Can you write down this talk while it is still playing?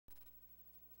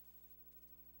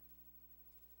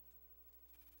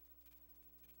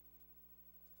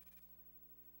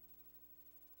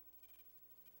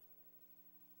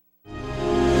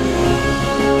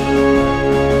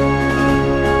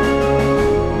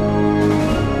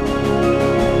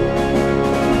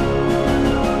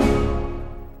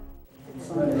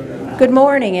Good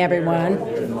morning, everyone.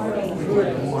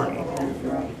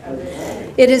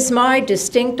 It is my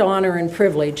distinct honor and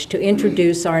privilege to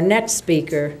introduce our next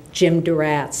speaker, Jim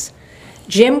Duratz.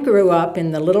 Jim grew up in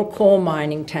the little coal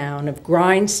mining town of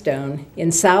Grindstone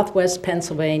in southwest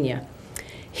Pennsylvania.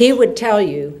 He would tell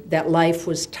you that life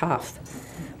was tough,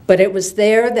 but it was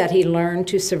there that he learned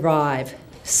to survive,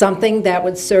 something that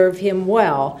would serve him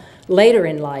well later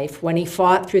in life when he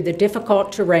fought through the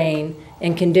difficult terrain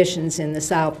and conditions in the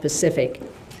South Pacific.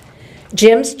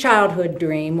 Jim's childhood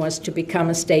dream was to become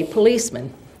a state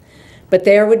policeman, but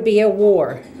there would be a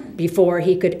war before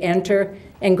he could enter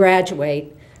and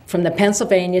graduate from the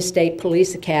Pennsylvania State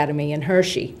Police Academy in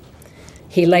Hershey.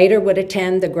 He later would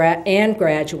attend and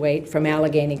graduate from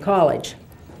Allegheny College.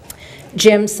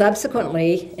 Jim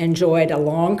subsequently enjoyed a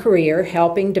long career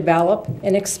helping develop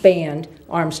and expand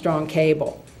Armstrong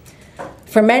Cable.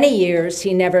 For many years,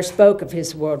 he never spoke of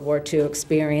his World War II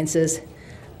experiences,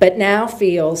 but now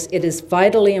feels it is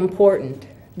vitally important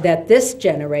that this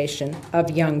generation of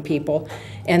young people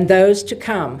and those to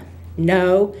come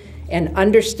know and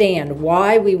understand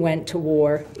why we went to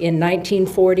war in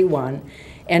 1941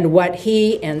 and what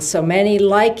he and so many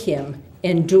like him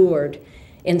endured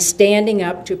in standing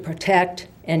up to protect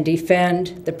and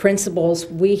defend the principles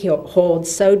we hold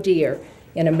so dear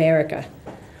in America.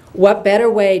 What better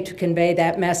way to convey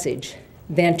that message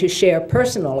than to share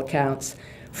personal accounts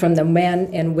from the men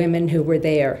and women who were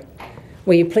there?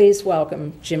 Will you please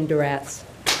welcome Jim Duratz?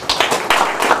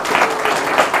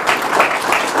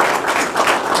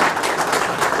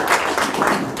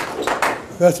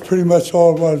 That's pretty much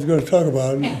all what I was going to talk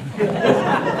about.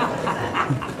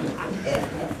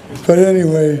 But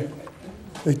anyway,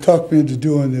 they talked me into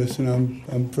doing this, and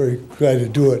I'm very glad to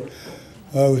do it.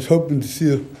 I was hoping to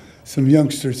see some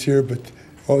youngsters here, but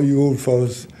all you old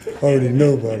fellows already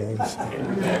know about all this.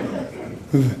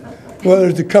 Well,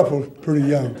 there's a couple pretty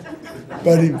young,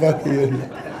 Buddy, Bucky, and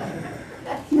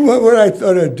what I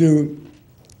thought I'd do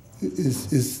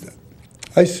is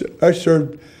I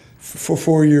served for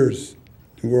 4 years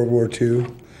in World War II,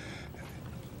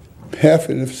 half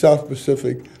in the South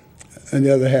Pacific and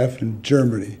the other half in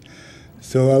Germany.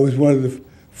 So I was one of the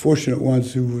fortunate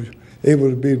ones who were able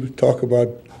to talk about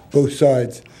both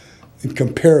sides and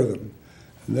compare them.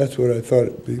 And that's what I thought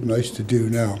it'd be nice to do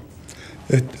now.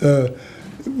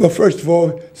 Well, first of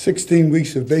all, 16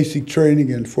 weeks of basic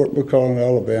training in Fort McClellan,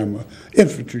 Alabama,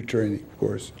 infantry training, of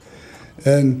course.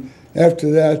 And after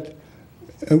that,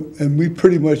 and we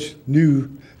pretty much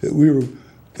knew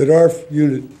that our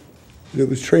unit that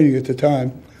was training at the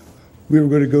time, we were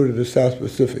going to go to the South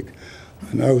Pacific.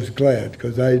 And I was glad,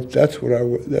 because that's where I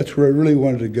really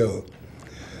wanted to go.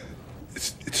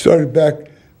 It started back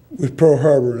with Pearl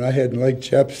Harbor, and I hadn't liked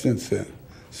Japs since then.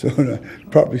 So I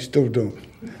probably still don't.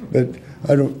 But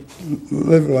I don't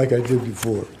live like I did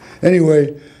before.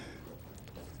 Anyway,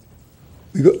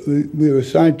 we were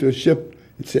assigned to a ship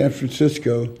in San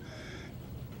Francisco.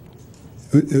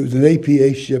 It was an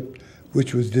APA ship,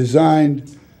 which was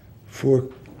designed for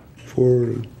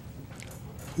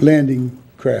landing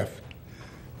craft.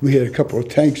 We had a couple of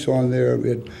tanks on there. We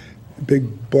had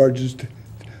big barges.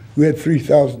 We had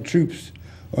 3,000 troops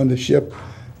on the ship,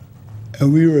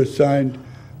 and we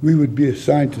would be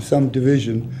assigned to some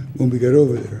division when we got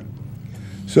over there.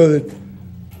 So that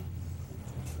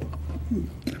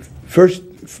first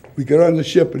we got on the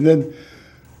ship, and then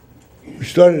we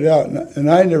started out,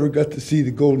 and I never got to see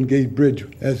the Golden Gate Bridge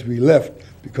as we left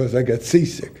because I got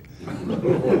seasick.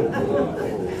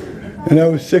 And I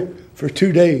was sick for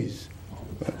 2 days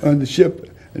on the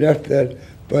ship, and after that,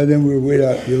 by then we were way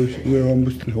out in the ocean. We were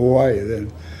almost in Hawaii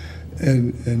then.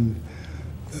 And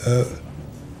I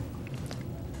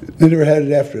never had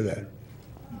it after that.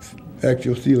 In fact,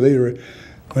 you'll see later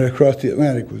when I crossed the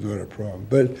Atlantic was not a problem.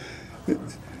 But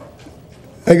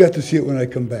I got to see it when I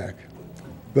come back.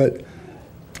 But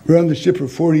we're on the ship for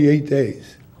 48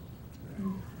 days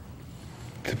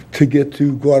to get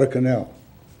to Guadalcanal.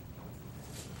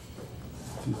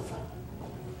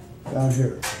 Down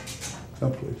here,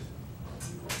 someplace.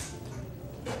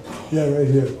 Yeah, right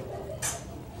here.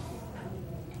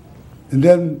 And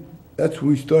then that's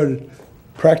when we started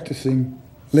practicing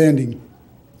landing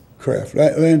craft,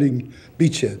 landing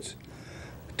beachheads.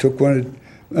 Took one.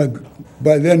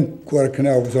 By then,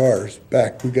 Guadalcanal was ours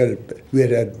back. We had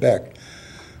it back,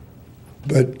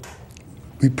 but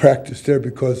we practiced there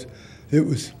because it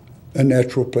was a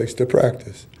natural place to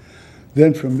practice.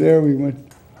 Then from there we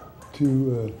went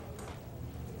to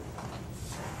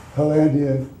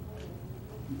Hollandia,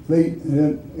 late, and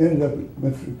then ended up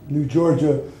went through New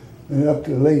Georgia and up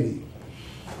to Lady.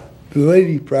 The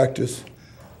Lady practice,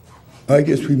 I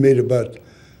guess we made about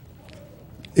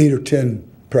 8 or 10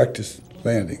 practice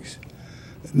landings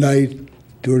at night,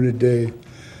 during the day.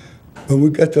 When we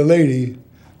got the lady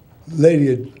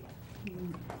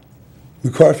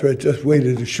MacArthur had just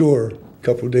waded ashore a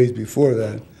couple of days before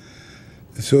that.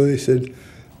 And so they said,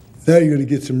 now you're going to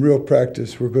get some real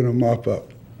practice, we're going to mop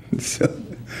up. So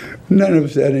none of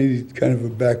us had any kind of a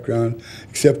background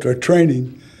except our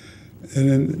training. And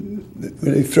then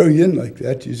when they throw you in like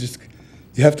that,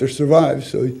 you have to survive,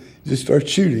 so you just start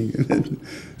shooting.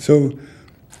 So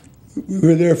we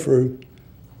were there for,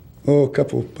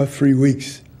 about 3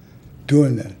 weeks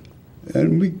doing that.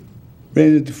 And we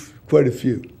ran into quite a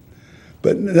few.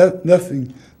 But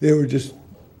nothing, they were just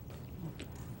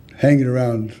hanging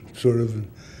around, sort of, and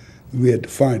we had to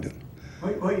find them.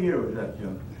 What year was that,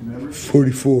 Jim? Remember?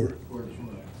 44.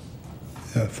 44.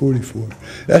 Yeah, 44.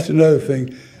 That's another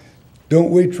thing. Don't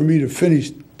wait for me to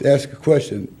finish to ask a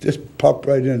question. Just pop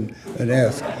right in and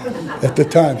ask at the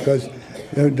time, because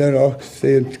then I'll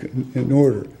stay in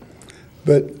order.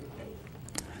 But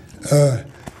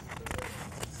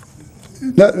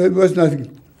it was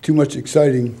nothing too much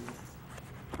exciting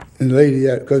in the lady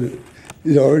yet, because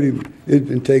it had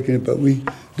been taken. But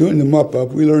doing the mop up,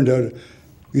 we learned how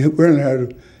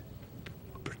to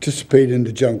participate in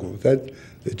the jungle.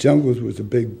 The jungles was a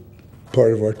big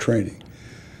part of our training,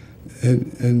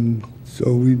 and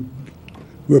so we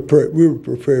were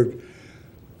prepared.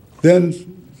 Then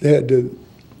they had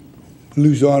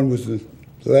Luzon was the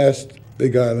last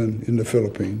big island in the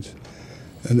Philippines,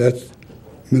 and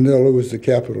Manila was the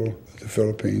capital of the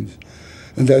Philippines,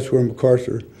 and that's where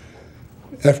MacArthur,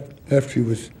 after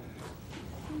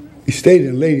he stayed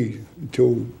in Leyte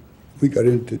until we got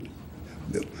into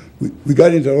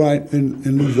the line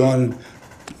in Luzon,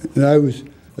 and I was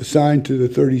assigned to the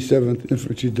 37th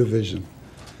Infantry Division.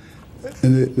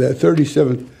 And that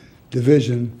 37th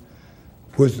Division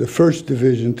was the first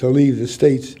division to leave the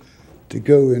States to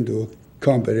go into a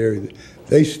combat area.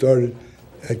 They started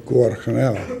at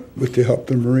Guadalcanal with the help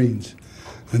of the Marines.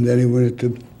 And then he went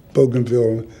into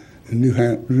Bougainville and New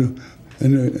Hampshire,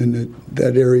 and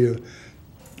that area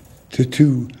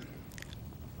to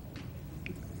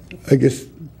I guess,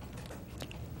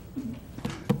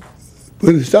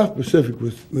 when the South Pacific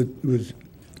was the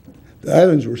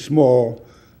islands were small,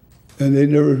 and they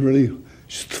never really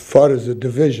fought as a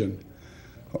division,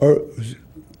 or it was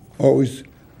always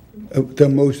the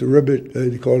most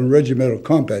they call them regimental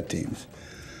combat teams.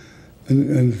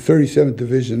 And the 37th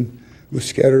Division was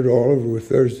scattered all over with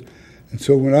theirs. And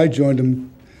so when I joined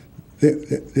them,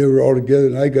 they were all together,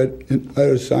 and I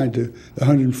was assigned to the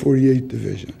 148th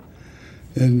Division.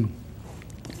 And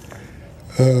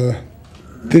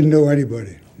didn't know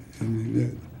anybody.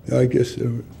 And, I guess there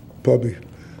were probably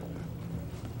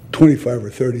 25 or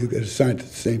 30 who got assigned at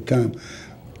the same time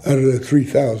out of the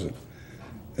 3,000.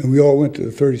 And we all went to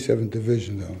the 37th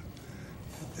Division, though.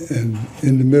 And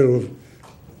in the middle of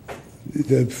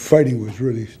the fighting was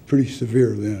really pretty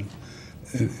severe then.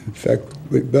 And in fact,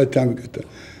 by the time we got to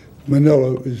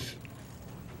Manila, it was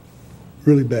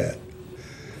really bad.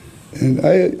 And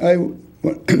I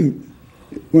want to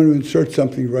insert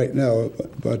something right now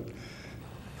about,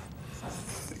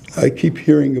 I keep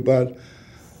hearing about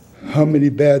how many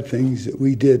bad things that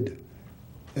we did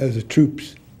as a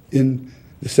troops in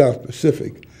the South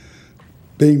Pacific,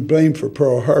 being blamed for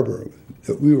Pearl Harbor,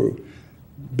 that we were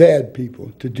bad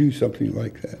people to do something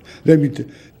like that. I mean,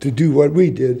 to do what we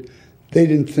did. They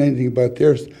didn't say anything about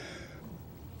theirs.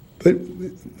 But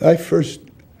I first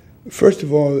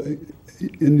of all,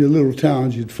 in the little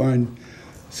towns, you'd find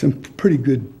some pretty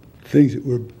good things that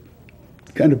were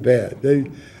kind of bad.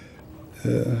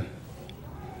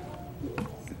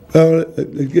 Well,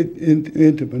 to get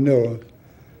into Manila,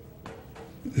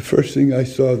 the first thing I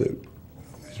saw that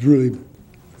was really,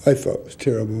 I thought was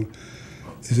terrible,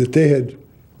 is that they had,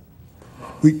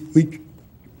 we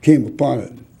came upon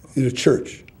it in a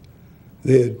church.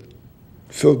 They had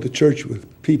filled the church with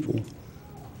people,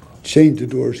 chained the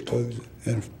doors closed,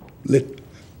 and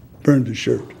burned the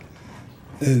shirt.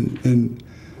 And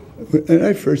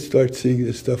I first started seeing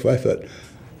this stuff, I thought,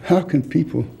 how can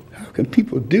people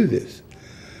do this?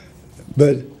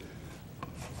 But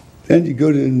then you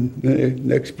go to the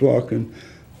next block, and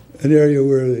an area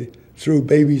where they throw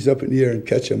babies up in the air and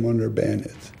catch them on their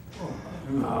bayonets.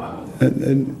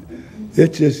 And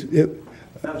it just, that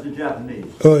was the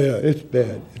Japanese. Oh yeah, it's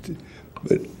bad.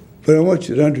 But I want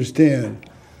you to understand,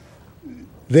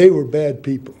 they were bad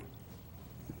people.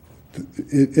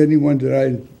 Anyone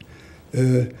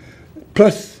that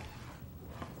plus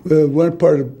one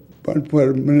part of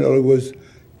Manila was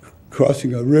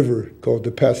crossing a river called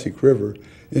the Pasig River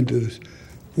into this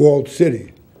walled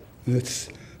city. And it's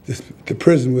the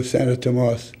prison was Santa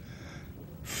Tomas,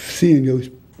 seeing those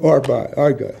our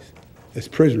guys as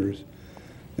prisoners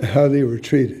and how they were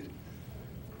treated.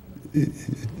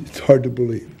 It's hard to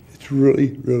believe. It's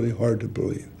really, really hard to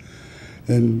believe.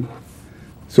 And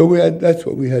so that's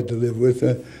what we had to live with.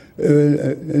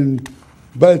 And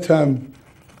by the time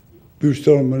we were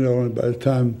still in Manila, and by the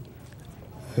time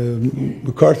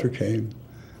MacArthur came,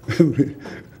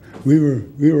 we were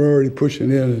already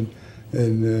pushing in,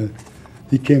 and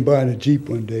he came by in a Jeep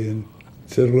one day and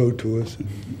said hello to us. And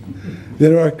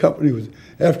then our company was,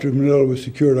 after Manila was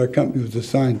secured, our company was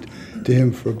assigned to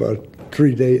him for about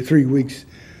 3 weeks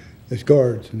as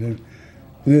guards. And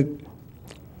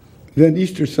then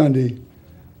Easter Sunday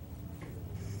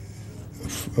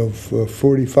of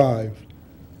 45,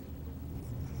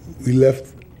 we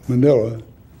left Manila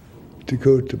to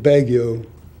go to Baguio,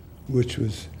 which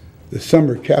was the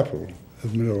summer capital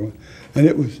of Manila, and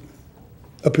it was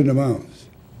up in the mountains.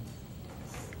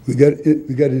 We got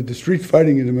into street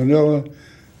fighting in Manila,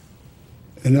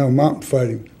 and now mountain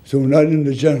fighting. So we're not in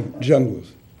the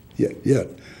jungles yet.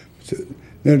 So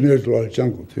then there's a lot of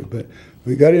jungle too. But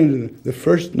we got into the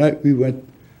first night we went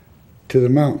to the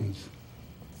mountains.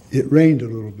 It rained a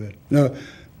little bit. Now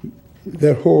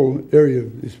that whole area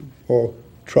is all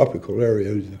tropical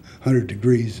area. It was 100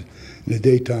 degrees in the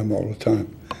daytime all the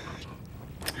time.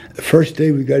 The first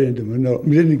day we got into Manila,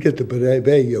 we didn't get to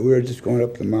Baguio. We were just going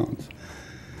up the mountains.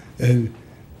 And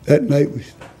that night we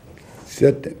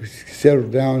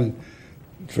settled down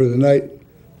for the night,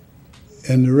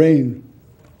 and the rain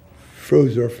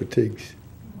froze our fatigues.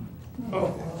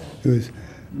 Oh. It was,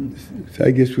 I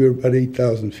guess we were about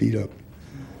 8,000 feet up.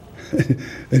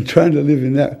 And trying to live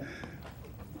in that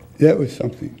was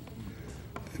something.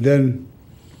 And then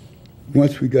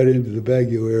once we got into the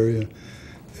Baguio area,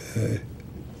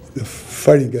 the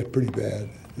fighting got pretty bad.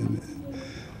 And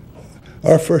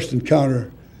our first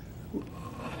encounter,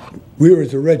 we were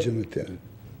as a regiment then.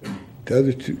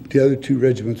 The other two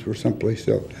regiments were someplace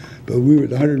else. But we were,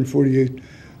 the 148th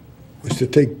was to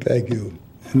take Baguio,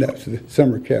 and that's the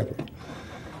summer capital.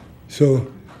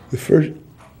 So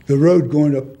the road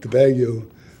going up to Baguio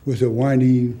was a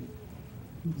winding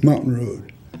mountain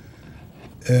road.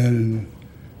 And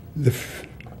the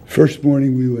first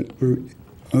morning we were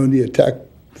on the attack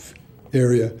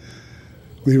area,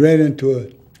 we ran into a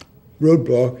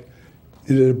roadblock,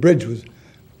 and a bridge was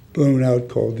blown out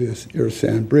called the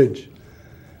Irisan Bridge.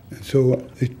 And so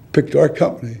they picked our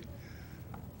company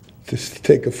to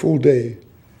take a full day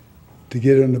to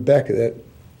get on the back of that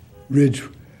ridge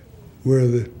where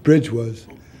the bridge was,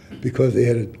 because they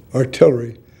had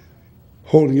artillery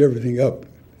holding everything up.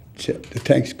 The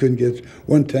tanks couldn't get,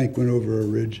 one tank went over a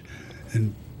ridge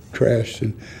and crashed,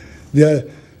 and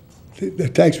the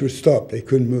tanks were stopped, they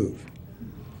couldn't move.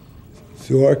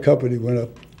 So our company went up.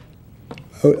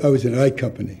 I was in I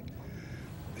Company.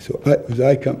 So it was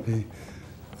I Company.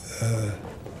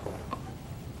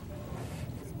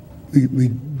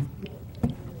 We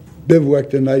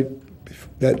bivouacked that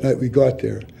night we got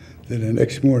there. Then the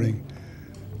next morning,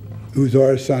 it was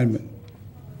our assignment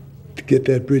to get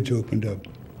that bridge opened up.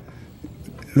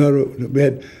 We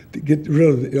had to get rid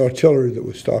of the artillery that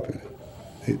was stopping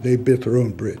it. They built their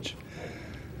own bridge.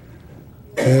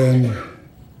 And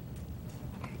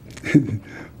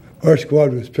our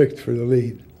squad was picked for the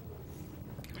lead.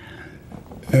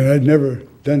 And I'd never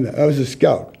done that. I was a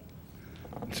scout.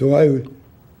 So I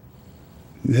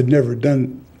had never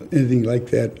done anything like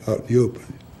that out in the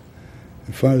open.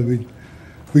 And finally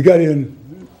we got in.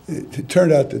 It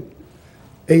turned out that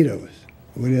 8 of us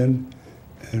went in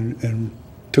and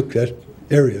took that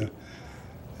area.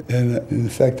 And in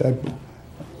fact,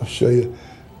 I'll show you.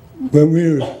 When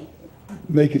we were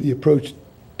making the approach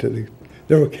to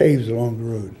there were caves along the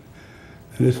road.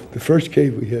 And the first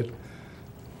cave we hit,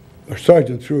 our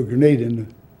sergeant threw a grenade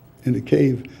in the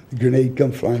cave. The grenade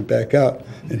come flying back out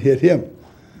and hit him.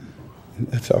 And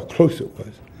that's how close it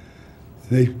was.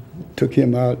 And they took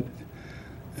him out.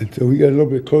 And so we got a little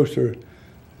bit closer.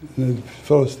 And the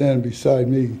fellow standing beside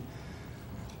me,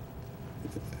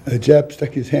 a Jap stuck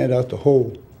his hand out the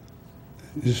hole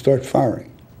and just started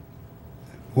firing.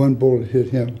 One bullet hit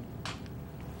him,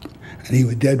 and he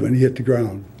was dead when he hit the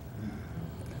ground.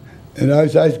 And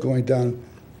as I was going down,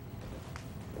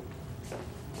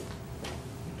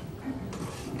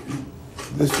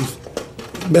 this is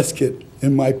mess kit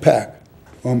in my pack,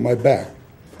 on my back.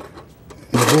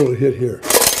 And the bullet hit here.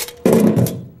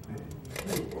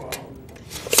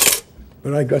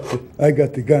 But I got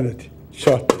the gun that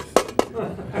shot this.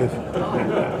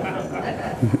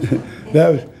 That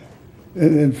was,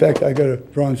 in fact, I got a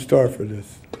Bronze Star for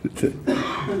this.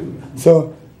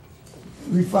 So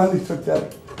we finally took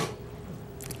that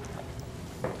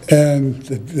And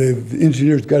the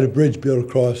engineers got a bridge built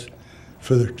across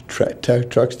for the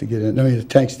trucks to get in, I mean the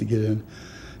tanks to get in.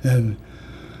 And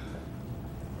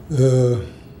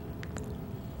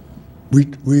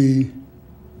we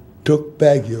took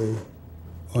Baguio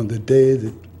on the day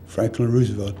that Franklin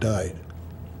Roosevelt died.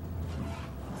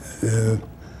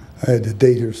 I had the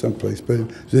date here someplace, but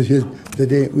the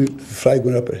day the flag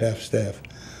went up at half staff.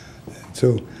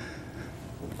 So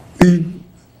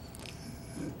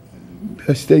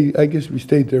I guess we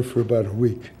stayed there for about a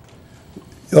week.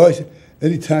 Always,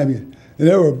 anytime and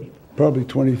there were probably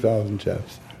 20,000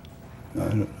 Japs. I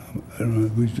don't know,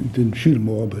 we didn't shoot them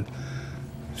all, but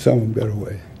some of them got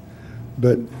away.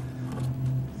 But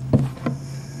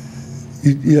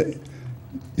you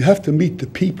have to meet the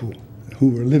people who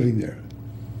were living there,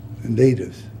 the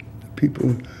natives, the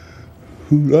people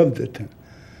who loved it,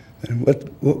 and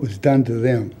what was done to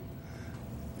them.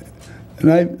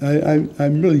 And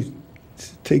I'm really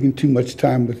taking too much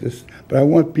time with this, but I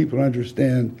want people to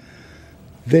understand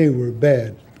they were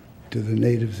bad to the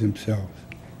natives themselves.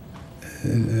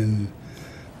 And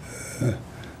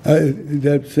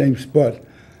that same spot,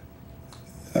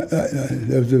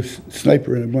 there was a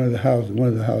sniper in one of the houses.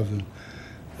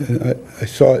 And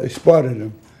I spotted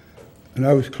him, and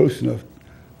I was close enough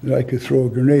that I could throw a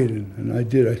grenade in, and I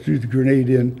did. I threw the grenade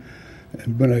in,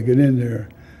 and when I got in there,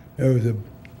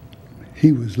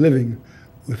 he was living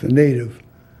with a native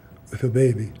with a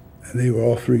baby, and they were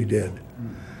all three dead.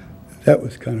 That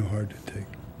was kind of hard to take.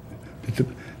 But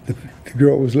the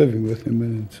girl was living with him,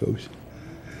 and so.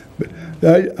 But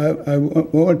I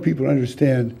want people to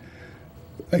understand.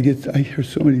 I get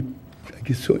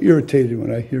so irritated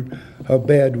when I hear how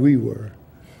bad we were,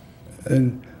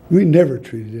 and we never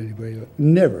treated anybody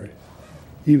never,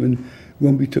 even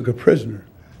when we took a prisoner,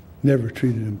 never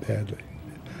treated him badly,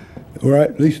 or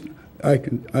at least I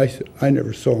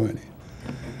never saw any.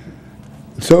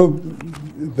 So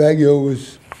Baguio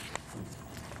was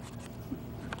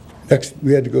next.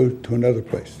 We had to go to another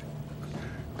place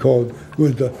called.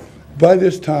 By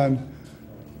this time,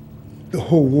 the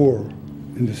whole war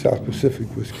in the South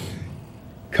Pacific was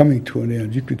coming to an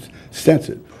end. You could sense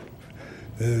it.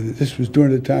 This was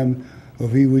during the time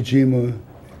of Iwo Jima,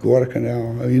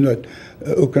 Guadalcanal,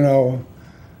 Okinawa.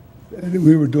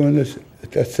 We were doing this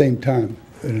at that same time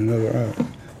in another hour.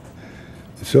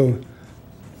 So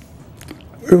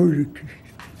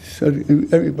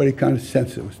everybody kind of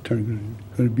sensed it was going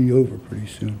to be over pretty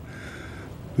soon.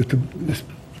 But this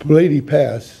Lady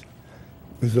Pass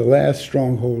was the last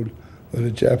stronghold of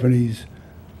the Japanese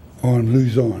on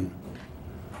Luzon.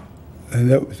 And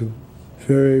that was a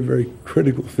very, very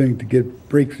critical thing to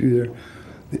break through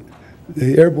there.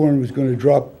 The airborne was going to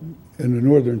drop in the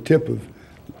northern tip of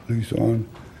Luzon,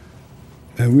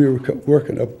 and we were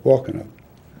walking up.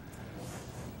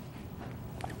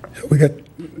 So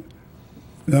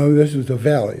now this was a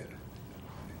valley.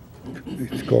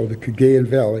 It's called the Cagayan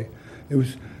Valley. It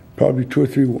was probably 2 or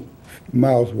 3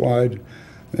 miles wide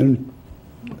and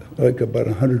like about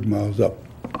 100 miles up.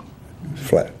 It was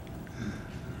flat.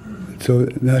 So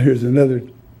now here's another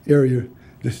area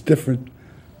that's different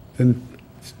than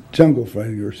jungle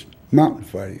fighting or mountain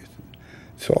fighting.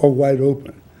 It's all wide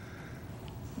open.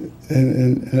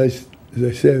 And as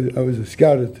I said, I was a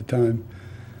scout at the time.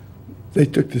 They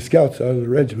took the scouts out of the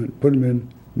regiment, put them in,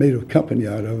 made a company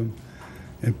out of them,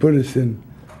 and put us in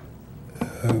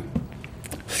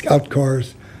scout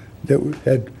cars that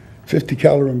had 4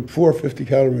 50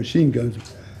 caliber machine guns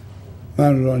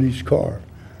mounted on each car.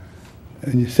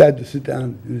 And you had to sit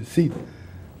down in a seat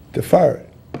to fire it.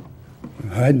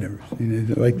 I'd never seen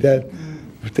anything like that.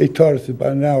 But they taught us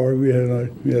about an hour. We had to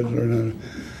learn how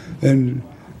to. And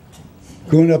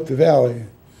going up the valley,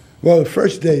 well, the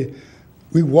first day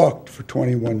we walked for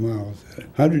 21 miles,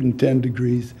 110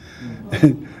 degrees,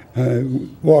 and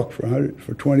walked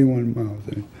for 21 miles,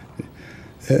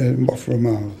 and walked for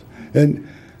miles.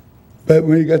 But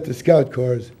when you got the scout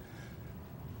cars,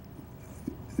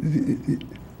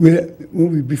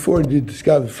 before we did the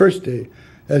scout, the first day,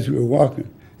 as we were walking,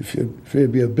 if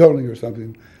there'd be a building or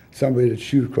something, somebody would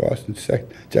shoot across and check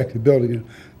the building, and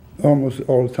almost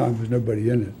all the time there's nobody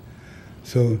in it.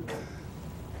 So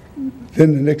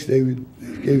then the next day, they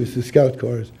gave us the scout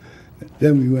cars.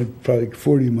 Then we went probably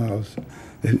 40 miles.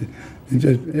 And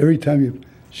just every time you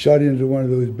shot into one of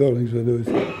those buildings with those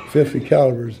 50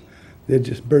 calibers, they'd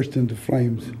just burst into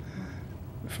flames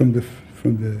from the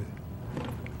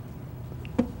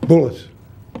bullets.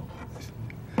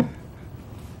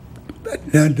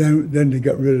 Then they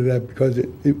got rid of that because it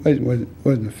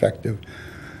wasn't effective.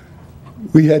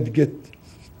 We had to get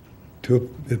to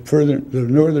the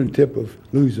northern tip of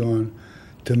Luzon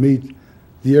to meet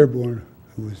the airborne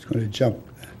who was going to jump.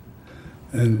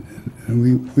 And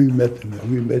we met them.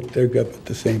 We met their group at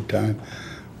the same time.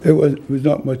 It was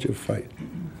not much of a fight.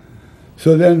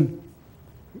 So then,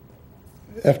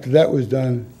 after that was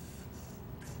done,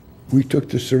 we took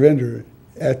the surrender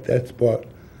at that spot.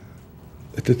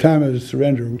 At the time of the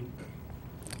surrender,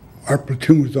 our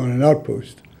platoon was on an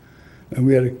outpost, and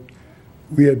we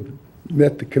had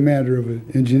met the commander of an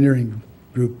engineering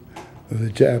group of the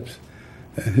Japs,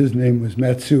 and his name was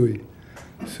Matsui.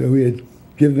 So we had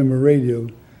given them a radio.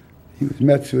 He was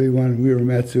Matsui 1, we were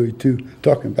Matsui 2,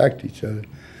 talking back to each other.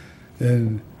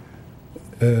 And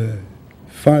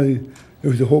finally, there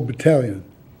was a whole battalion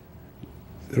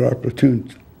that our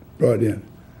platoon brought in.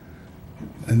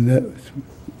 And that was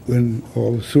when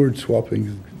all the sword swapping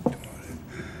was going on.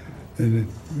 And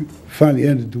it finally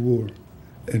ended the war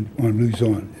on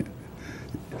Luzon.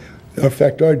 In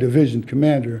fact, our division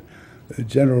commander,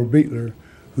 General Beetler,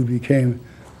 who became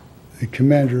the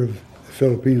commander of the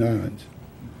Philippine Islands.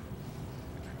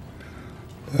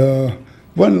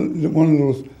 One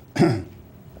little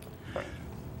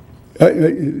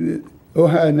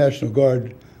Ohio National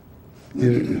Guard,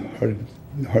 hard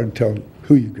to tell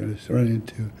who you're going to run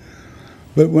into.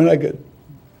 But when I got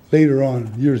later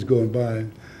on, years going by,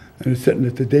 and I was sitting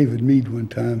at the David Mead one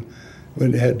time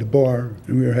when they had the bar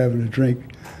and we were having a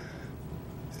drink,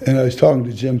 and I was talking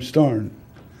to Jim Starn,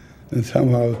 and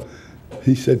somehow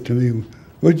he said to me,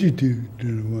 "What'd you do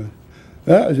during the war?"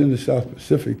 I was in the South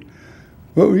Pacific.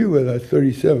 What were you with? I was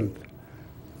 37th.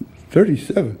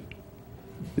 37th?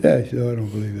 Yeah, I said, "Oh, I don't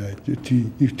believe that.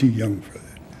 You're too young for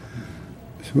that."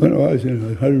 I said, "Well, no, I was in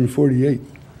 148.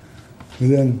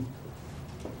 And then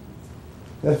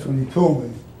that's when he told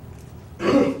me.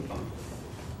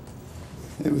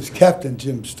 It was Captain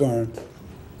Jim Starn,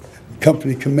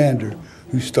 company commander,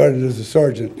 who started as a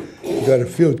sergeant and got a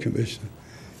field commission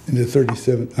in the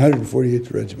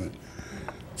 148th Regiment.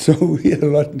 So we had a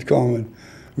lot in common.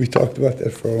 We talked about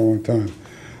that for a long time.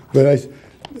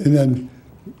 And then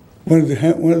one of the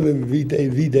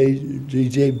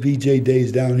VJ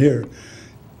days down here,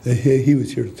 he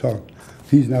was here to talk.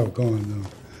 He's now gone though.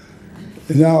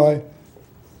 And now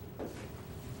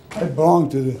I belong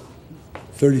to the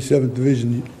 37th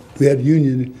Division. We had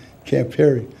Union in Camp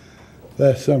Perry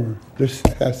this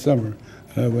past summer,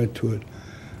 and I went to it.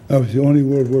 I was the only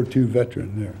World War II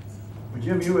veteran there. Well,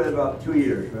 Jim, you were there about 2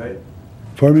 years, right?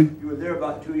 Pardon me? You were there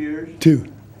about 2 years? Two.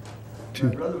 My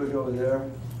brother was over there,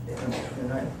 and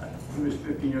he was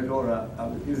 15 years old.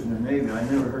 He was in the Navy. I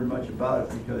never heard much about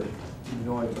it because he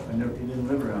didn't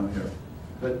live around here.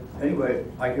 But anyway,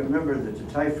 I can remember that the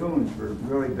typhoons were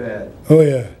really bad. Oh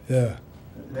yeah, yeah.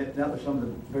 That was some of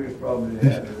the biggest problems they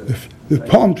had. The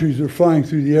palm trees were flying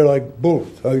through the air like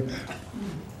bullets.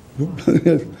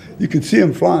 You could see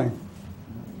them flying.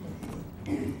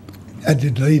 I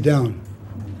did lay down.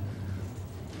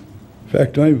 In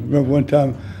fact, I remember one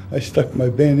time I stuck my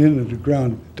bayonet into the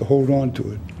ground to hold on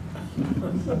to it.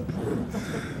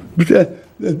 But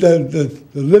the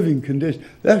living condition,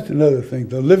 that's another thing.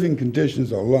 The living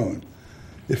conditions alone,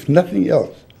 if nothing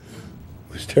else,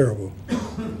 was terrible.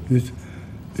 It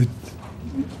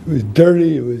was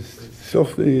dirty, it was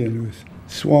filthy, and it was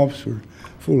swamps were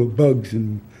full of bugs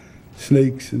and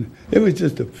snakes, and it was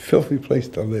just a filthy place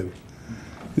to live.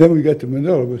 Then we got to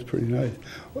Manila, it was pretty nice.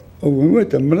 Oh, when we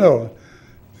went to Manila,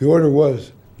 the order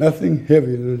was nothing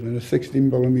heavier than a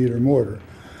 60-millimeter mortar.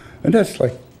 And that's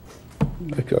like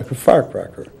a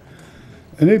firecracker.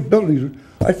 And they buildings,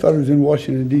 I thought it was in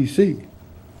Washington, D.C.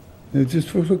 It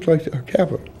just looked like our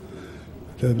capital.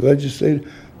 The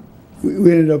legislative,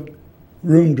 we ended up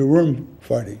room to room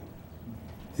fighting.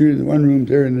 You're in one room,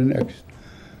 there in the next.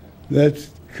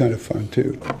 That's kind of fun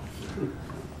too.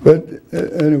 But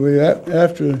anyway,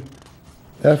 after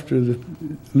the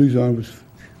Luzon was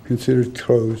considered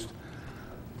closed,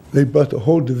 they brought the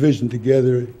whole division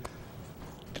together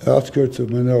at the outskirts of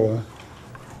Manila,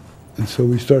 and so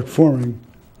we started forming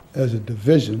as a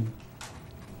division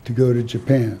to go to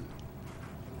Japan.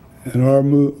 And our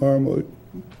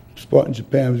spot in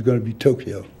Japan was going to be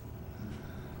Tokyo.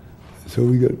 So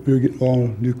we were getting all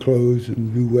new clothes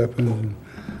and new weapons, and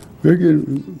we were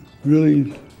getting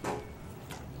really.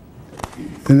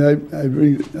 And I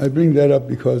bring that up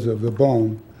because of the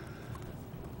bomb.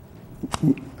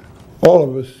 All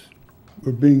of us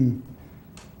were being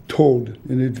told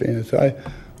in advance.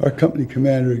 Our company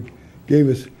commander gave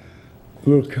us a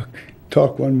little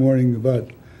talk one morning about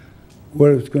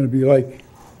what it's going to be like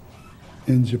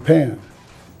in Japan.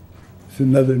 It's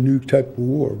another new type of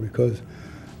war because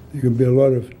there can be a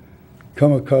lot of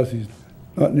kamikazes,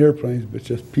 not in airplanes, but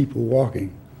just people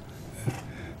walking.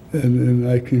 And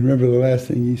I can remember the last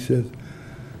thing he said.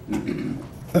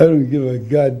 I don't give a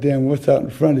goddamn what's out in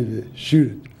front of you.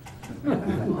 Shoot it.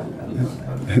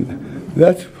 And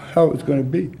that's how it's going to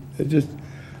be. It's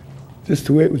just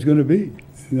the way it was going to be.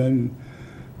 And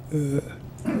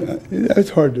that's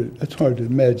hard to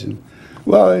imagine.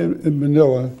 Well, in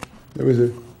Manila, there was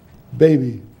a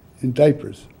baby in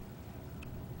diapers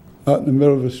out in the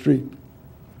middle of the street,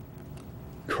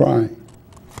 crying.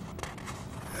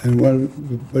 And one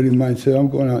buddy of mine said, "I'm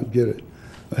going out and get it."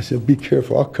 I said, "Be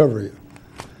careful, I'll cover you."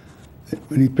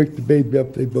 When he picked the baby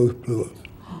up, they both blew up.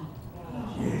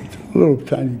 It's a little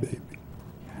tiny baby.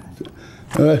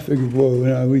 So I figured, well,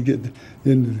 when we get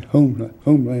into the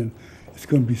homeland, it's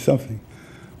going to be something.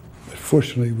 But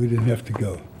fortunately, we didn't have to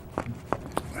go.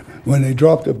 When they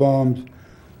dropped the bombs,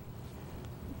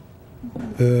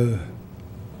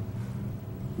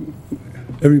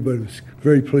 everybody was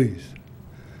very pleased.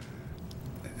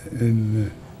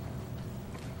 And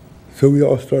so we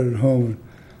all started home.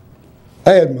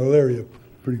 I had malaria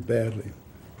pretty badly,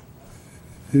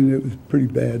 and it was pretty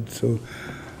bad. So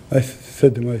I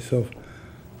said to myself,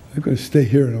 I'm going to stay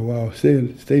here in a while,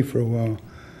 stay for a while.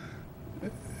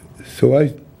 So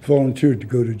I volunteered to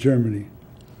go to Germany.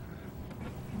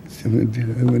 I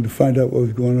went to find out what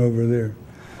was going on over there.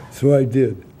 So I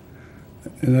did.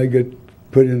 And I got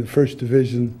put in the 1st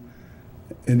Division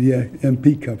in the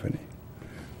MP company.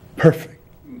 Perfect.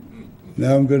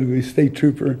 Now I'm going to be a state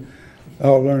trooper.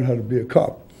 I'll learn how to be a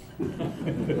cop. But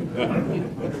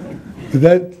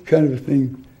that kind of a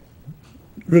thing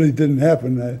really didn't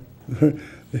happen.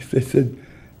 They said,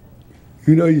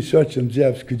 "You know, you shot some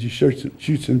Japs. Could you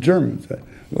shoot some Germans?"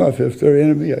 Well, if they're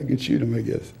enemy, I can shoot them, I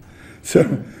guess.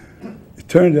 So it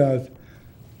turned out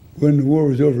when the war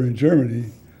was over in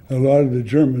Germany, a lot of the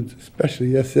Germans,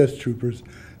 especially SS troopers,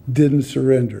 didn't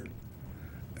surrender.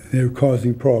 They were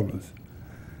causing problems.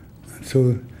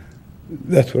 So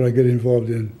that's what I got involved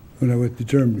in when I went to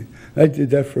Germany. I did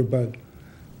that for about,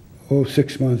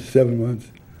 6 months, 7 months.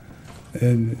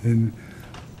 And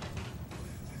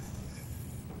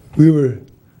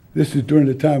this is during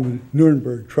the time of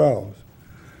Nuremberg trials,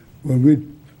 when we'd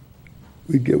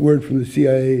get word from the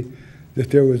CIA that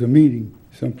there was a meeting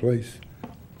someplace.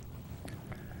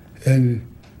 And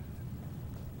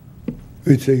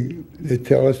they'd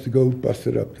tell us to go bust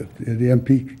it up. The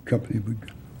MP company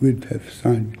would have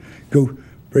signed, go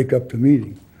break up the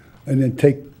meeting, and then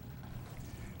take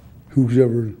who's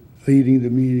ever leading the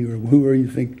meeting or whoever you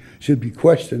think should be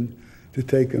questioned to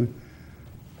take them,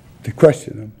 to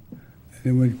question them. And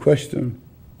then when you question them,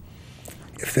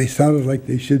 if they sounded like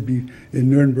they should be in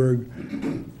Nuremberg,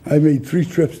 I made 3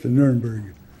 trips to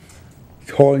Nuremberg,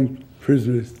 calling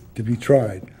prisoners to be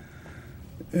tried.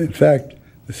 In fact,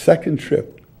 the 2nd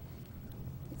trip,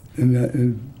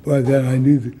 and by then I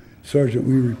knew the sergeant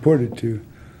we reported to,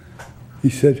 he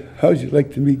said, "How'd you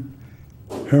like to meet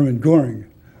Hermann Göring?"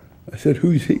 I said,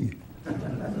 "Who's he?"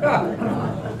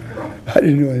 I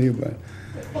didn't know anything about it.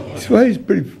 He said, "Well, he's a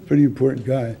pretty important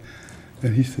guy."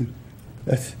 And he said,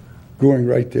 "That's Göring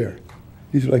right there.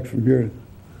 He's like from here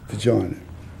to John."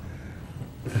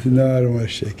 I said, "No, I don't want to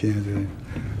shake hands with him."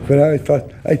 But I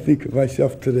think of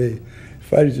myself today,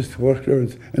 if I had just walked over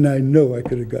and I know I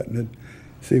could have gotten it,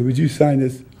 say, "Would you sign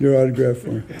this, your autograph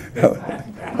for me?"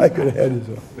 I could have had his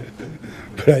own,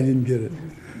 but I didn't get it.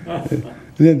 And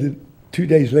then 2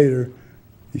 days later,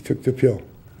 he took the pill.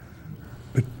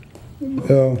 But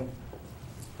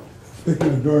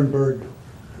speaking of Nuremberg,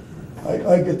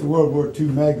 I get the World War II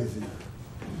magazine,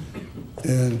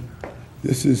 and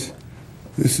this is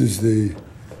the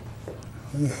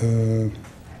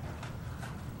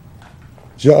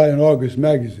July and August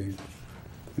magazine,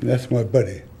 and that's my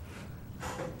buddy.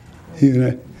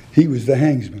 He was the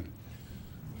hangsman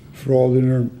for all the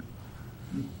Nuremberg,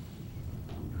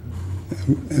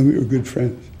 and we were good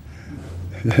friends.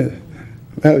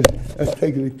 I was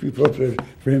taking the people up there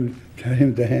for him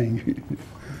to hang.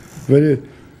 But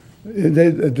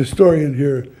the story in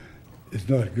here is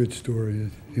not a good story.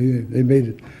 They made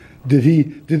it.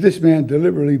 Did this man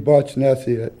deliberately botch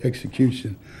Nazi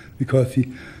execution because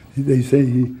they say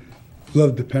he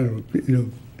loved the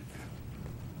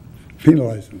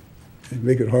penalize him and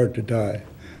make it hard to die.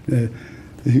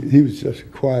 He was just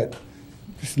quiet,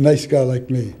 just a nice guy like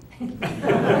me.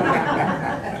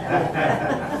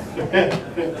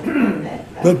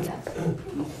 But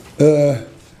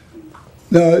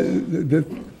no,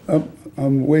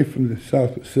 I'm away from the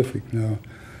South Pacific now,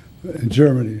 in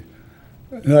Germany.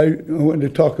 And I wanted to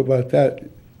talk about that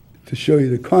to show you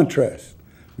the contrast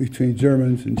between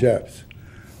Germans and Japs.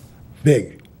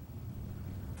 Big.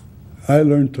 I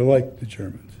learned to like the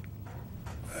Germans.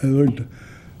 I learned to,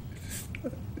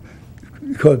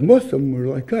 because most of them were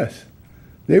like us.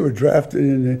 They were drafted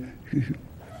in the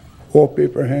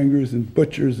wallpaper hangers and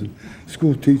butchers and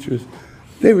school teachers.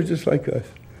 They were just like us,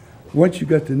 once you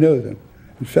got to know them.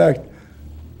 In fact,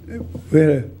 we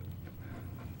had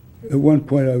at one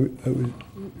point I was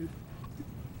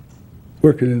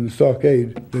working in the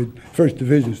stockade, the 1st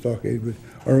Division stockade, with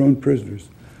our own prisoners,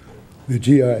 the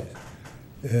GIs.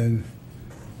 And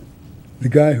the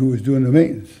guy who was doing the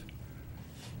maintenance,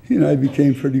 he and I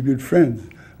became pretty good friends.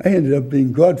 I ended up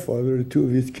being godfather to 2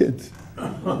 of his kids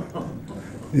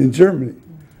in Germany.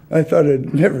 I thought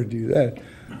I'd never do that,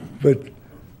 but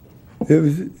it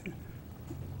was,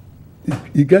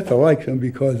 you got to like them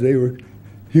because they were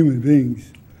human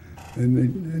beings.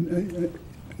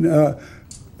 Now,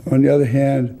 on the other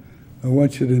hand, I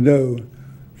want you to know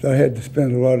that I had to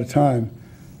spend a lot of time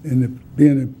in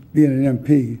being an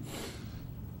MP.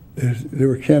 There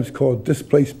were camps called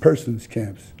displaced persons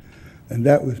camps, and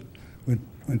that was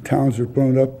when towns were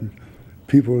blown up and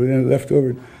people were left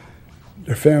over.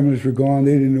 Their families were gone.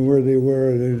 They didn't know where they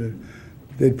were.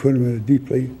 They'd put them in a deep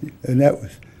place, and that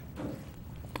was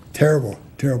terrible,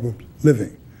 terrible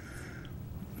living.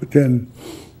 But then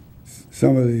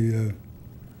some of the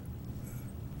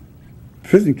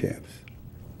prison camps,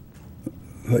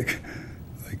 like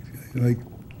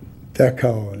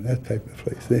Dachau and that type of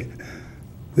place,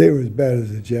 they were as bad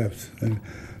as the Japs. And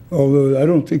although I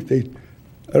don't think they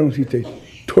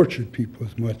tortured people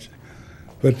as much,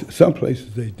 but some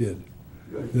places they did.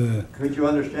 Could you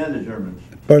understand the Germans?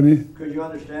 Pardon me? Could you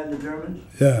understand the Germans?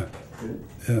 Yeah. Good.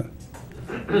 Yeah.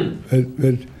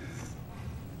 but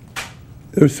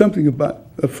there was something about,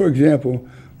 for example,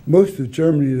 most of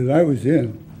Germany that I was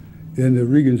in the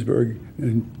Regensburg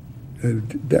and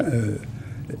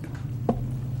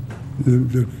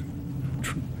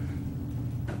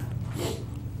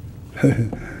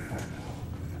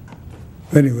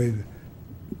anyway,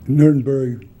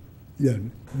 Nuremberg,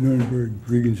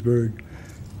 Regensburg,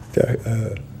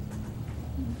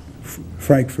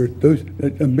 Frankfurt,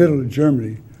 the middle of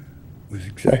Germany was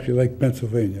exactly like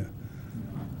Pennsylvania.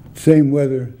 Same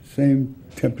weather, same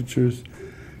temperatures,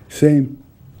 same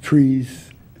trees.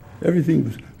 Everything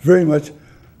was very much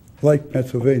like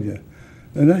Pennsylvania.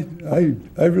 And I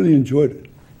really enjoyed it.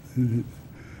 And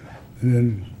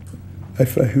then I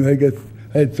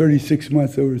had 36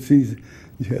 months overseas.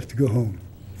 You have to go home.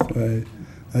 So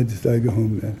I go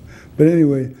home then. But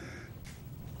anyway,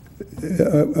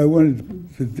 I wanted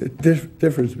the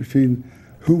difference between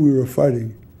who we were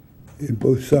fighting in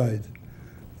both sides.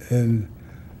 And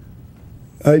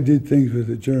I did things with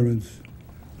the Germans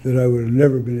that I would have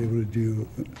never been able to do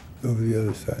over the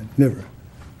other side. Never.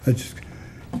 I just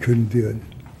couldn't do it.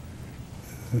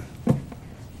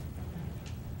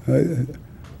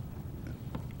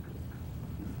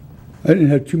 I didn't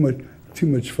have too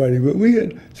much fighting, but we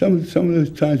had some of those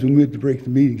times when we had to break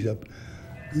the meetings up.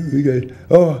 We got,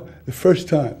 the first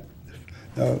time.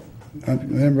 Now, I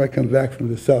remember I come back from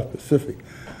the South Pacific,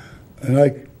 and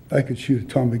I could shoot a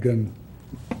Tommy gun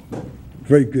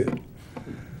very good.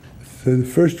 So the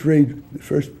first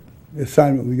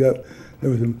assignment we got,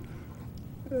 there was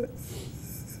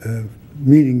a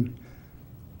meeting,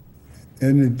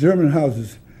 and the German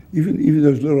houses, even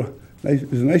those little, it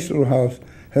was a nice little house,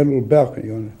 had a little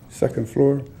balcony on the second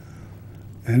floor,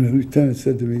 and the lieutenant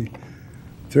said to me,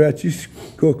 Duratz, you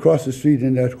go across the street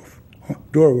in that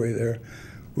doorway there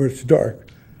where it's dark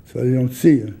so they don't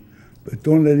see you, but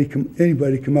don't let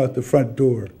anybody come out the front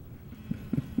door.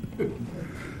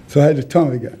 So I had a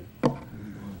Tommy gun.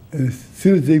 And as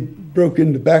soon as they broke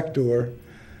in the back door,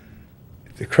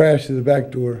 the crash of the back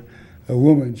door, a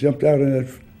woman jumped out on that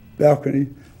balcony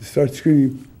and started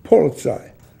screaming,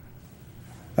 Polizei.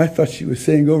 I thought she was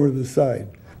saying over the side.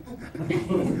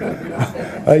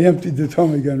 I emptied the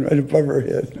Tommy gun right above her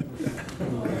head.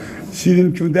 She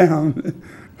didn't come down,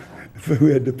 but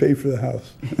we had to pay for the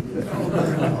house.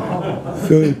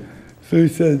 So he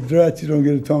said, Duratz, you don't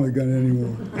get a Tommy gun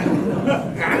anymore.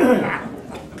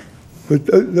 But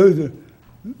those are,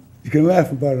 you can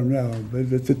laugh about them now,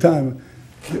 but at the time,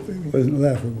 it wasn't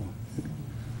laughable.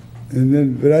 And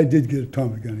then, but I did get a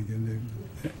Tommy gun again.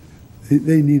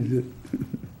 They needed it.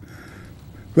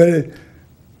 But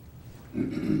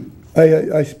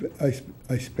I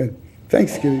spent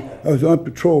Thanksgiving. I was on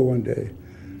patrol one day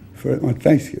on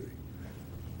Thanksgiving.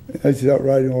 I was out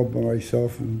riding all by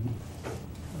myself and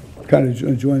kind of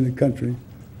enjoying the country.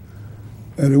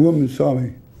 And a woman saw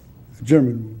me, a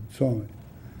German woman saw me.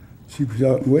 She was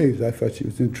out in waves. I thought she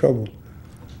was in trouble.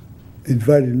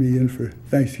 Invited me in for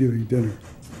Thanksgiving dinner.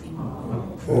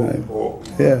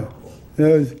 Yeah,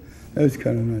 that was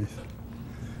kind of nice.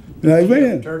 And I went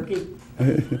in. Turkey?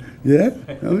 Yeah.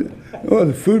 Oh,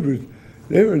 the food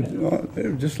they were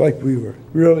just like we were.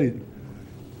 Really,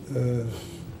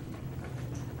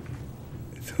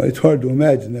 it's hard to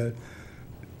imagine that.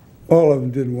 All of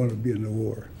them didn't want to be in the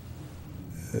war.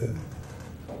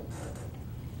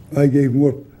 I gave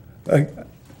more.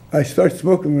 I started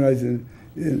smoking when I was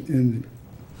in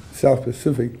South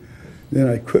Pacific. Then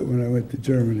I quit when I went to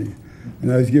Germany,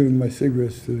 and I was giving my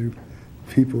cigarettes to the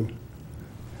people,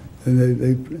 and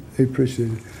they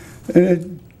appreciated it.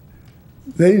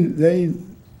 And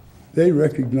they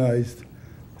recognized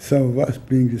some of us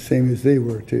being the same as they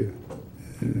were too.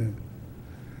 And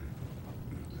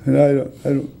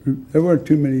there weren't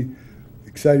too many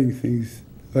exciting things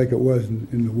like it was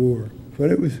in the war,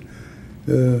 but it was.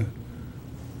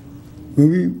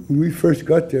 When we first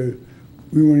got there,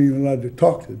 we weren't even allowed to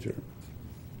talk to the Germans,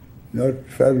 not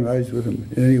fraternize with them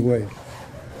in any way.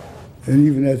 And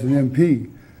even as an MP,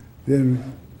 then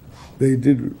they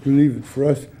did relieve it for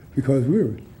us because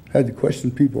we had to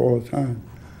question people all the time.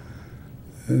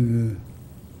 And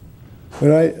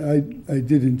but I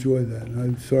did enjoy that. And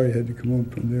I'm sorry I had to come home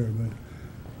from there,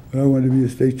 but I wanted to be a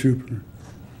state trooper,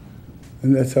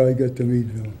 and that's how I got to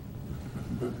Meadville.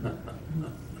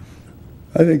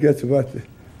 I think that's about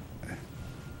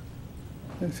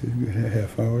that's a good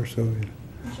half hour or so.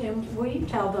 Jim, will you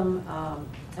tell them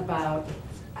about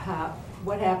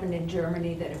what happened in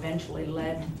Germany that eventually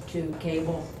led to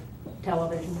cable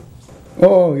television?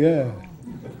 Oh, yeah.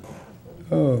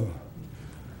 Oh.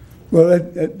 Well,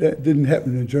 that didn't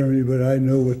happen in Germany, but I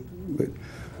know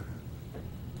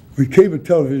when cable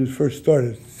television first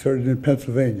started in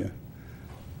Pennsylvania,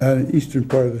 in the eastern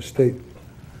part of the state.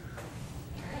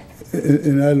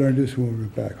 And I learned this when we were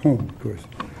back home, of course.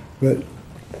 But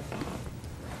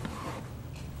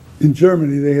in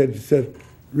Germany, they had to set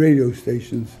radio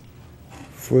stations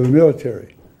for the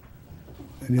military.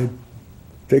 And they'd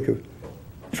take a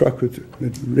truck with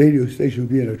the radio station would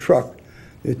be in a truck.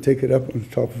 They'd take it up on the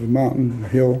top of a mountain or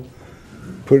hill,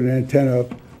 put an antenna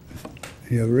up,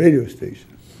 and you have a radio station.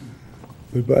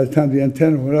 But by the time the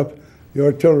antenna went up, the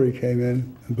artillery came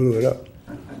in and blew it up.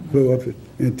 Blew up the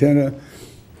antenna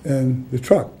and the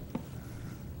truck.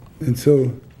 And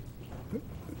so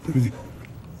there was a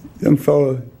young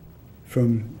fellow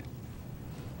from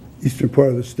eastern part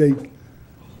of the state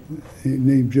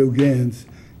named Joe Gans,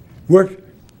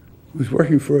 was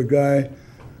working for a guy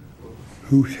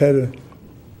who had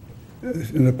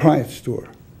an appliance store.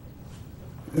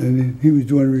 And he was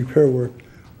doing repair work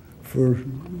for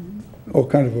all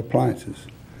kinds of appliances.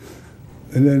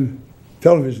 And then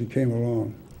television came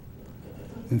along.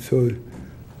 And so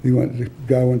the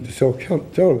guy wanted to sell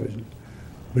television.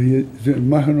 But he was in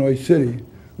Mahanoy City,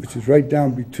 which is right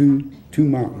down between two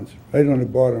mountains, right on the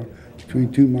bottom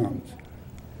between two mountains.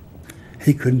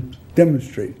 He couldn't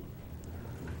demonstrate.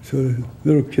 So the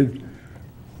little kid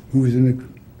who was in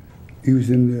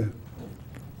the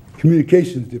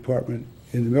communications department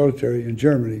in the military in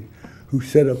Germany, who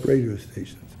set up radio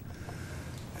stations.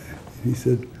 He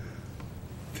said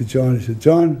to John, he said,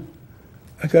 "John,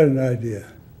 I got an idea.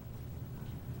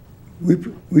 We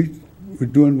were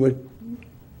doing what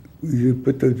you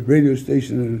put the radio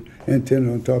station and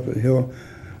antenna on top of the hill,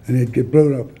 and it'd get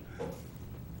blown up.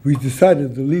 We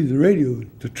decided to leave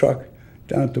the truck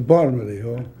down at the bottom of the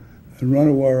hill and run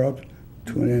a wire up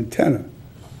to an antenna."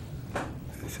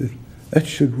 I said, "That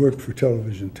should work for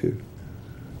television too."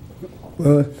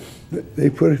 Well, they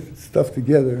put stuff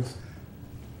together,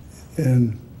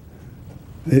 and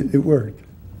it worked.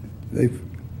 They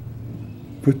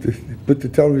put the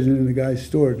television in the guy's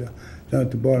store down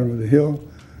at the bottom of the hill,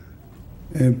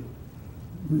 and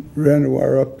ran the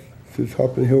wire up to the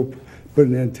top of the hill, put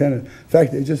an antenna. In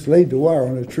fact, they just laid the wire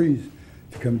on the trees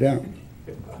to come down.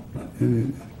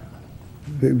 And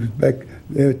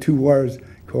they had two wires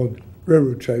called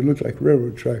railroad tracks, looked like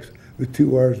railroad tracks, with two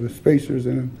wires with spacers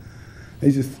in them.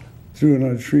 They just threw it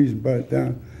on the trees and brought it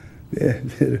down. They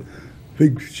had a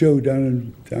big show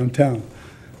downtown.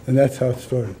 And that's how it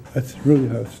started. That's really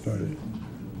how it started.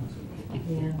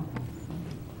 Yeah.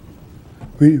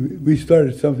 We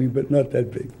started something, but not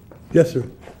that big. Yes, sir.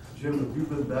 Jim, have you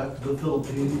been back to the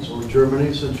Philippines or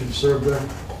Germany since you've served there?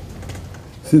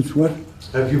 Since what?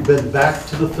 Have you been back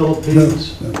to the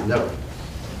Philippines? No. Never.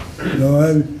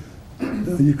 No,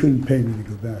 you couldn't pay me to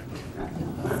go back.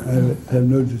 I have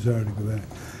no desire to go back.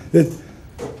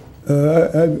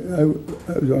 I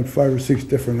was on 5 or 6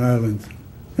 different islands,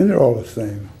 and they're all the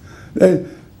same.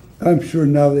 I'm sure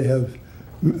now they have,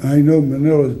 I know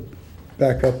Manila's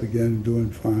back up again,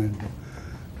 doing fine.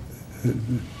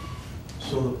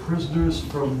 So the prisoners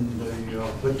from the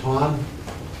Bataan,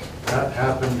 that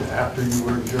happened after you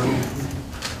were in Germany?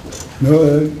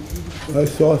 No, I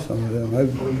saw some of them.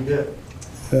 Oh, you did?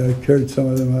 carried some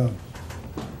of them out.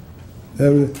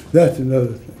 That's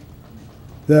another thing.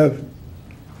 That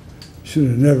should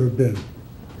have never been.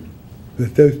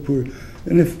 But those poor,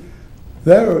 and if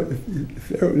that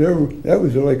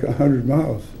was like 100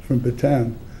 miles from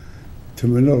Bataan to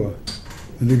Manila,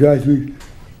 and the guys we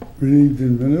relieved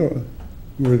in Manila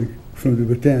were from the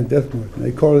Bataan Death March, and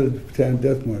they called it the Bataan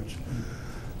Death March.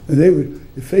 And they would,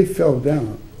 if they fell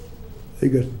down, they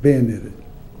got bayoneted.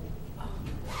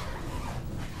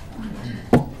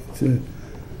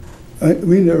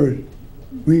 We never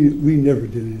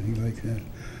did anything like that,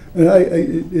 and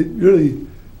it really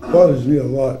bothers me a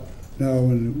lot now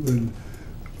when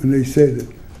they say that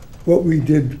what we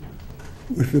did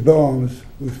with the bombs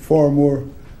was far more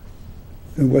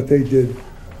than what they did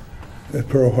at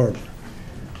Pearl Harbor.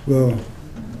 Well,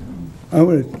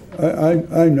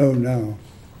 I know now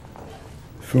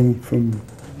from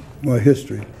my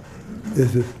history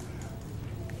is that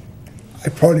I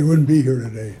probably wouldn't be here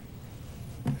today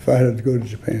if I had to go to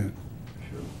Japan.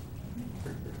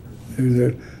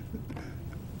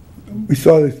 We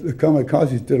saw the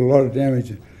kamikazes did a lot of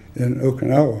damage in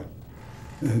Okinawa.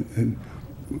 And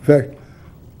in fact,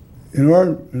 in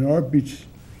our beach,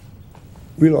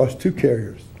 we lost 2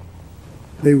 carriers.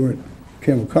 They weren't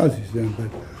kamikazes then,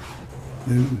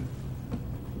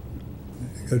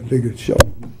 but they got shot,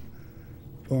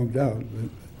 bombed out.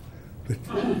 But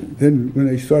then when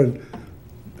they started,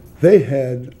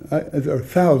 there are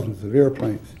thousands of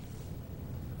airplanes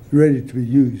ready to be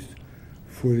used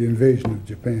for the invasion of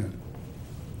Japan.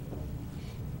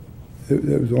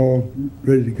 That was all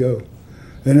ready to go.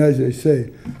 And as they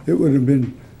say, it would have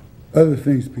been other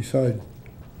things besides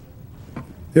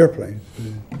airplanes.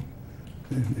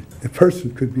 A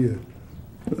person could be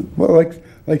like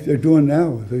they're doing now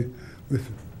with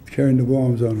carrying the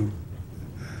bombs on them.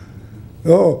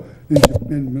 Oh,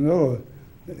 in Manila,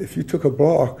 if you took a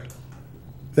block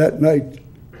that night,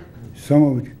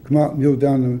 someone would come out and kneel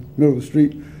down in the middle of the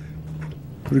street,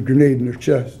 put a grenade in their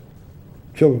chest,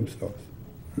 kill themselves,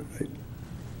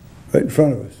 right in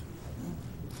front of us.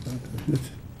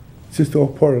 It's just all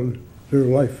part of their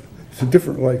life. It's a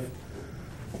different life.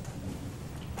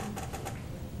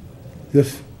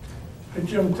 Yes? Hey,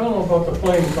 Jim, tell them about the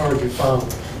playing cards you found.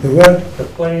 The what? The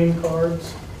playing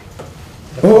cards.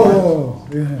 Oh,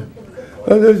 yeah.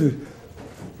 Oh, there's a,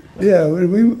 yeah,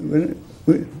 when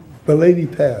the Lady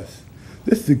Pass.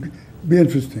 This would be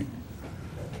interesting.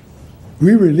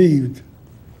 We relieved,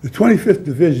 the 25th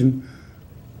Division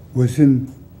was in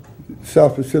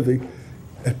South Pacific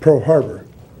at Pearl Harbor.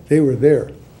 They were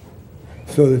there,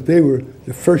 so that they were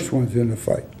the first ones in the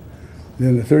fight.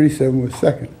 Then the 37 was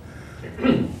second.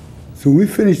 So we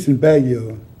finished in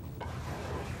Baguio.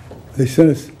 They sent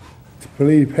us to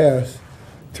Lady Pass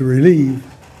to relieve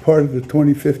part of the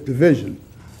 25th Division,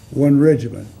 1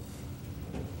 regiment.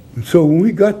 And so when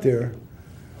we got there,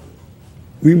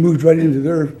 we moved right into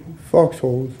their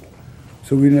foxholes,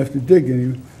 so we didn't have to dig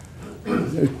any.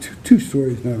 There's two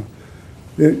stories now.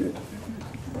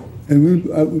 And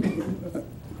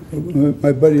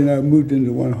my buddy and I moved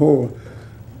into one hole.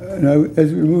 And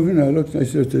as we were moving, I looked and I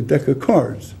said, it's a deck of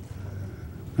cards.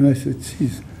 And I said,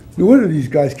 geez, no wonder these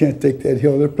guys can't take that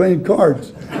hill. They're playing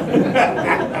cards.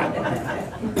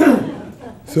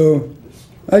 So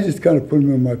I just kind of put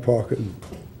them in my pocket and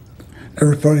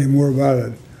never thought any more about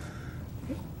it.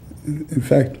 In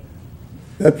fact,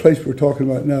 that place we're talking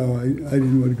about now, I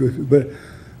didn't want to go through. But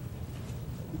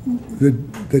the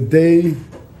day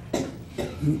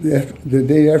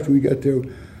after we got there,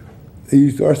 they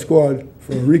used our squad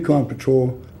for a recon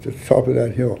patrol to the top of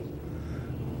that hill.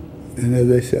 And as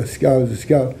they said, a scout is a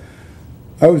scout.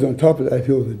 I was on top of that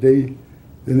hill the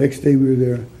next day we were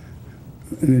there,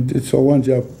 and I did saw one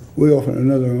job way off on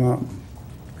another mountain,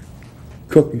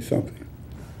 cooking something.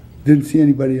 Didn't see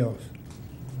anybody else.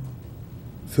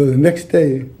 So the next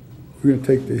day, we were going to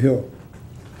take the hill.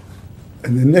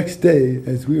 And the next day,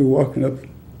 as we were walking up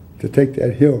to take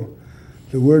that hill,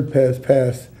 the word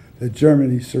passed that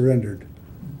Germany surrendered.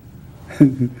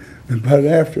 And about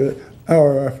an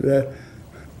hour after that,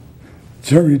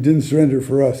 Germany didn't surrender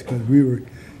for us because we were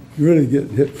really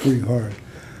getting hit pretty hard.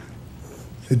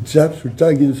 The Japs were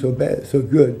dug in so bad, so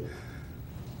good.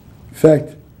 In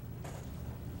fact,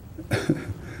 it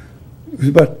was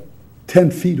about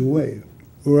 10 feet away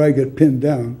where I got pinned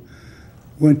down.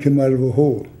 One came out of a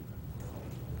hole.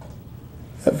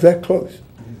 That close.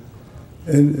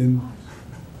 And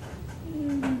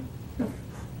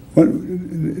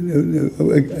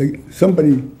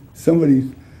somebody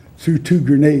threw 2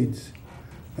 grenades,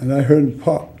 and I heard them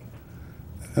pop.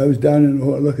 I was down in the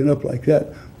hole looking up like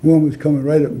that. One was coming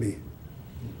right at me.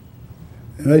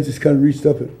 And I just kind of reached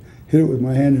up and hit it with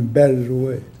my hand and batted it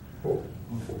away.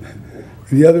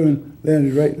 The other one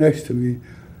landed right next to me,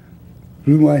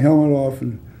 blew my helmet off,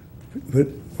 but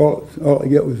all I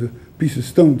get was a piece of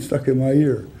stone stuck in my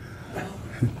ear.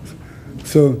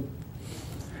 So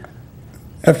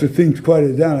after things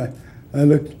quieted down, I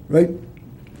looked right,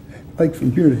 like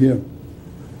from here to here.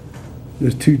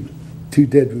 There's two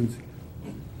dead ones.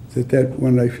 That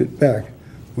one I fit back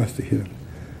must have hit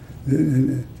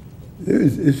him.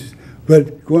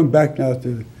 But going back now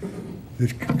to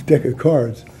this deck of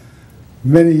cards,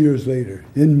 many years later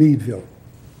in Meadville.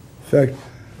 In fact,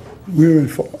 we were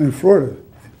in Florida.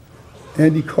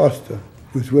 Andy Costa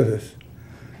was with us.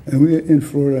 And we in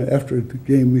Florida, after the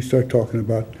game, we started talking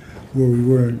about where we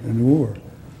were in the war.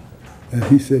 And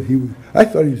he said I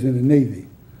thought he was in the Navy.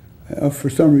 For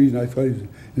some reason, I thought he was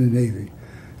in the Navy.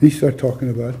 He started talking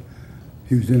about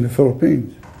he was in the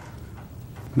Philippines.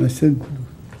 And I said,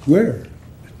 where?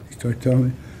 He started telling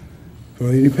me,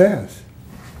 Lady Pass.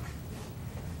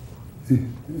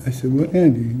 I said, well,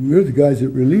 Andy, we're the guys that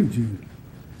relieved you.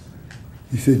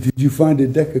 He said, did you find a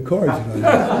deck of cards?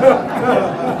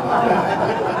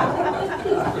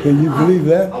 Can you believe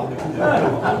that?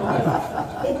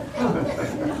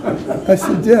 I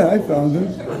said, yeah, I found them.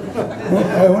 Well,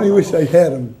 I only wish I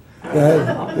had them.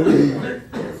 It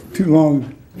was too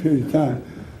long a period of time.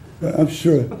 But I'm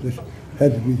sure it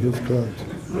had to be his cards.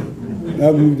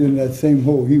 I moved in that same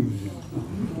hole he was in.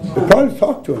 I probably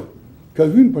talked to him,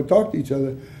 because we didn't talk to each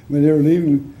other when they were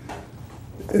leaving.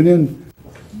 And then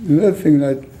another thing,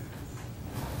 that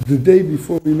the day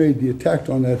before we made the attack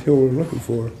on that hill we were looking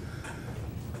for,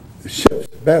 ships,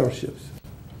 battleships,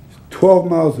 12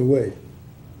 miles away.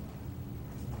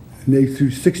 And they threw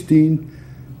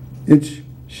 16-inch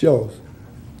shells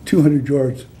 200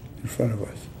 yards in front of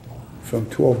us from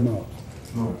 12 miles.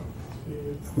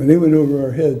 When they went over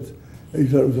our heads, they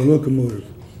thought it was a locomotive.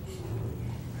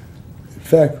 In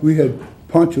fact, we had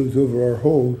ponchos over our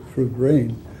holes for the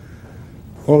rain.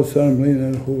 All of a sudden, I'm laying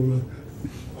in a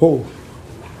hole,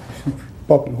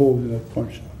 popping holes in that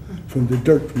poncho from the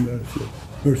dirt from that ship,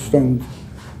 or stones.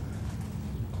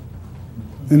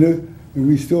 And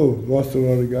we still lost a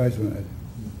lot of guys on that.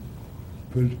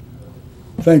 But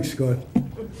thanks, Scott.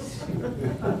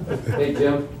 Hey,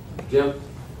 Jim,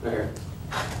 right here.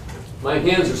 My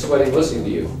hands are sweating listening to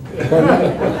you.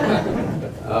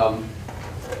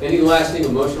 Any lasting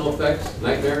emotional effects,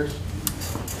 nightmares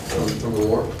from the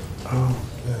war? Oh,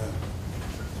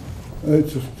 yeah. It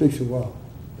just takes a while.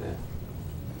 Yeah.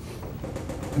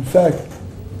 In fact,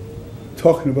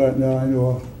 talking about it now, I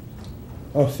know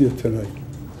I'll see it tonight.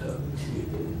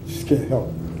 Just can't help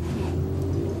it.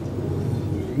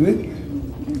 And it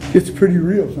gets pretty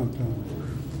real sometimes.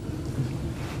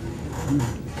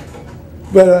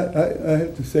 But I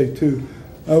have to say, too,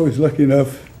 I was lucky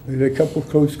enough. I had a couple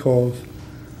close calls,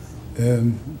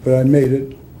 but I made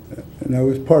it, and I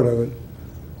was part of it.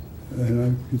 And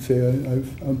I can say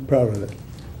I'm proud of that.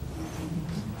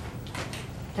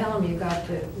 Tell him you got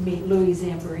to meet Louis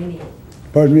Zamperini.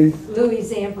 Pardon me? Louis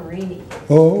Zamperini.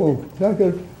 Oh, I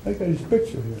got his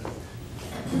picture here.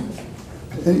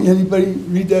 Anybody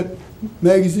read that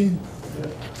magazine?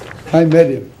 I met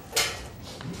him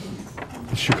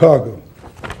in Chicago.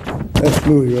 That's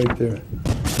Louis right there.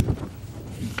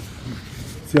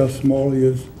 See how small he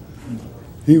is?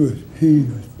 He was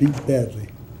beat badly.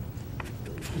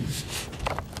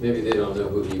 Maybe they don't know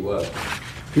who he was.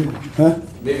 Huh?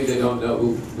 Maybe they don't know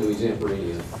who Louis Zamperini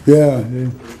is. Yeah,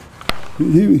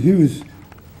 he was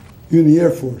in the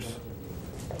Air Force,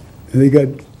 and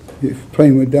his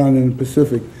plane went down in the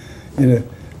Pacific, and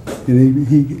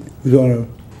he was on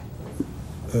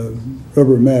a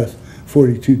rubber mast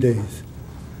 42 days.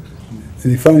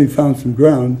 And he finally found some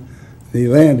ground, and he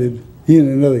landed, he and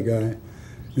another guy, and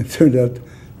it turned out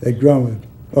that ground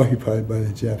was occupied by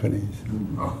the Japanese.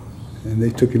 And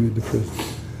they took him into prison.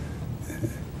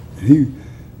 It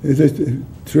was just a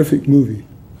terrific movie.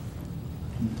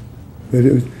 But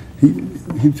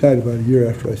he died about a year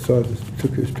after I saw this,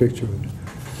 took his picture with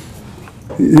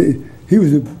him. He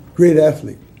was a great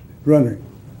athlete, runner.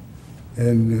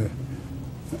 And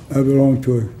I belonged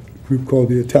to a group called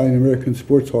the Italian American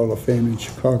Sports Hall of Fame in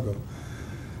Chicago.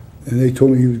 And they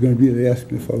told me he was going to be there. They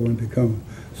asked me if I wanted to come.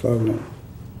 So I went.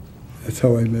 That's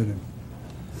how I met him.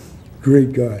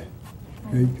 Great guy.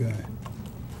 Great guy.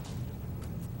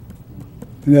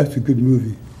 And that's a good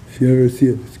movie. If you ever see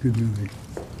it, it's a good movie.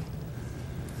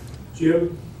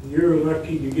 Jim, you're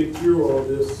lucky to get through all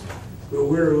this, but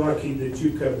we're lucky that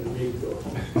you come to Meadville.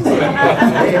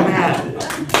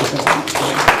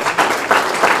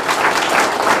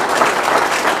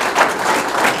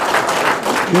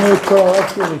 You know, Carl, I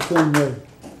feel the same way.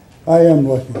 I am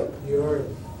lucky. You are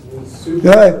super.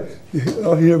 Yeah,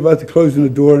 I'll hear about the closing the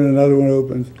door and another one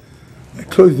opens. I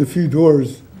closed a few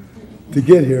doors to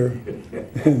get here.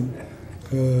 And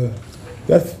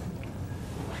that's,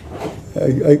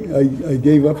 I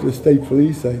gave up the state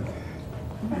police. I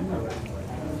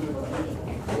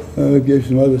gave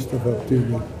some other stuff up too.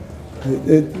 But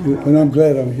and I'm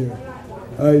glad I'm here.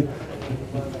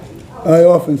 I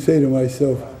often say to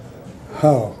myself,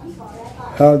 how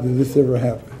did this ever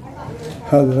happen?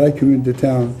 How did I come into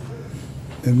town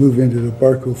and move into the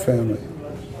Barco family?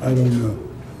 I don't know,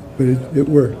 but it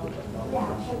worked.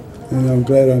 And I'm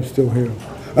glad I'm still here.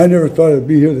 I never thought I'd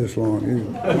be here this long.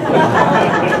 Anyway.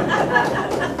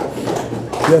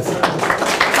 Yes.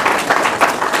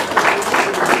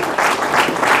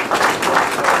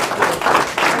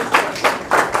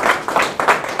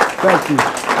 Thank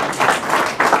you.